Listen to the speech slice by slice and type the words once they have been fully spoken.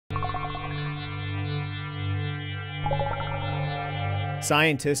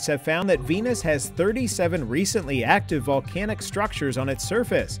Scientists have found that Venus has 37 recently active volcanic structures on its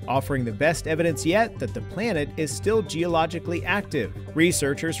surface, offering the best evidence yet that the planet is still geologically active.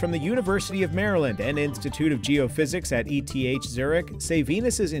 Researchers from the University of Maryland and Institute of Geophysics at ETH Zurich say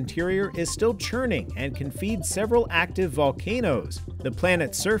Venus's interior is still churning and can feed several active volcanoes. The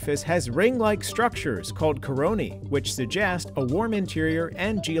planet's surface has ring-like structures called coronae, which suggest a warm interior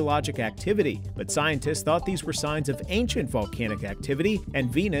and geologic activity, but scientists thought these were signs of ancient volcanic activity,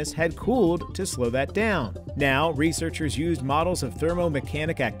 and Venus had cooled to slow that down. Now, researchers used models of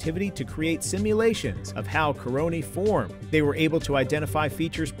thermomechanic activity to create simulations of how coronae form. They were able to identify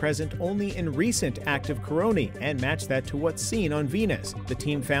features present only in recent active coronae and match that to what's seen on Venus. The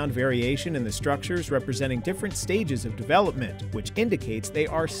team found variation in the structures representing different stages of development, which indicates they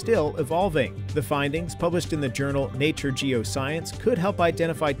are still evolving. The findings, published in the journal Nature Geoscience, could help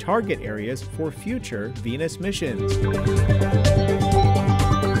identify target areas for future Venus missions.